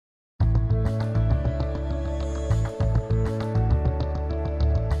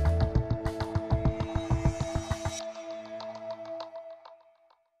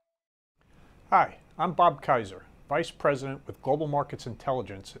Hi, I'm Bob Kaiser, Vice President with Global Markets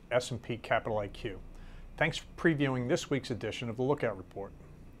Intelligence at S&P Capital IQ. Thanks for previewing this week's edition of the Lookout Report.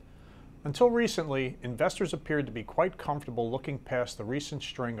 Until recently, investors appeared to be quite comfortable looking past the recent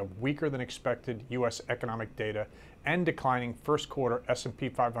string of weaker than expected U.S. economic data and declining first quarter S&P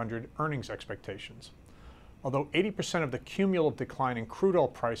 500 earnings expectations. Although 80% of the cumulative decline in crude oil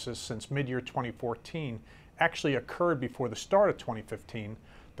prices since mid-year 2014 actually occurred before the start of 2015,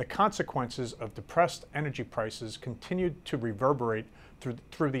 the consequences of depressed energy prices continued to reverberate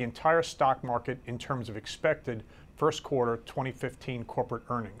through the entire stock market in terms of expected first quarter 2015 corporate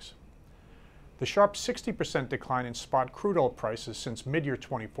earnings. The sharp 60% decline in spot crude oil prices since mid-year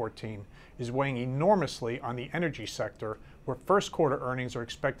 2014 is weighing enormously on the energy sector, where first quarter earnings are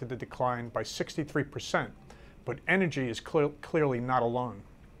expected to decline by 63%, but energy is clearly not alone.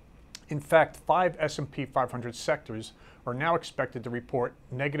 In fact, 5 S&P 500 sectors are now expected to report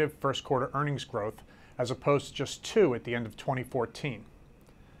negative first quarter earnings growth, as opposed to just 2 at the end of 2014.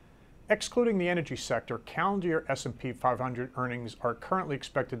 Excluding the energy sector, calendar year S&P 500 earnings are currently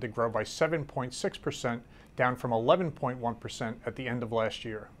expected to grow by 7.6%, down from 11.1% at the end of last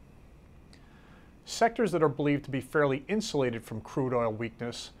year. Sectors that are believed to be fairly insulated from crude oil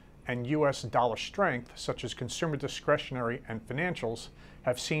weakness and U.S. dollar strength, such as consumer discretionary and financials,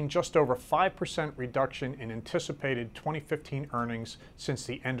 have seen just over 5% reduction in anticipated 2015 earnings since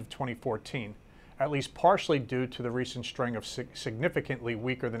the end of 2014, at least partially due to the recent string of significantly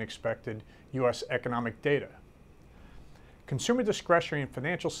weaker than expected U.S. economic data. Consumer discretionary and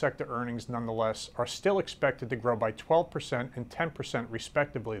financial sector earnings, nonetheless, are still expected to grow by 12% and 10%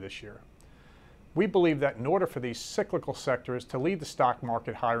 respectively this year. We believe that in order for these cyclical sectors to lead the stock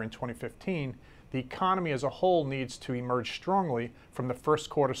market higher in 2015, the economy as a whole needs to emerge strongly from the first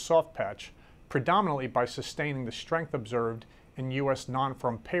quarter soft patch, predominantly by sustaining the strength observed in U.S.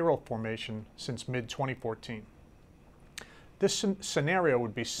 non-farm payroll formation since mid-2014. This scenario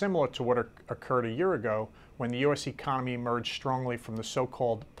would be similar to what occurred a year ago when the U.S. economy emerged strongly from the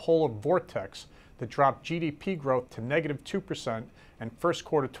so-called polar vortex that dropped GDP growth to negative 2% and first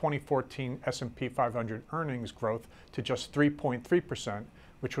quarter 2014 S&P 500 earnings growth to just 3.3%,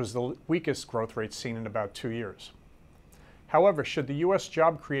 which was the weakest growth rate seen in about 2 years. However, should the U.S.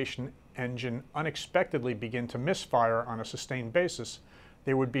 job creation engine unexpectedly begin to misfire on a sustained basis,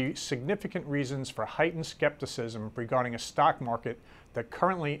 there would be significant reasons for heightened skepticism regarding a stock market that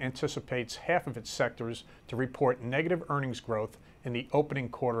currently anticipates half of its sectors to report negative earnings growth in the opening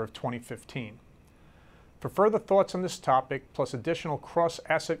quarter of 2015. For further thoughts on this topic, plus additional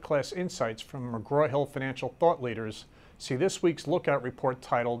cross-asset class insights from McGraw-Hill financial thought leaders, see this week's Lookout Report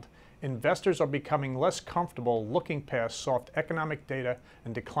titled, "Investors are becoming less comfortable looking past soft economic data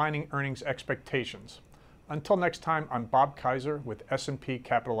and declining earnings expectations." Until next time, I'm Bob Kaiser with S&P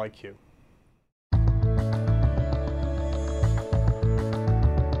Capital IQ.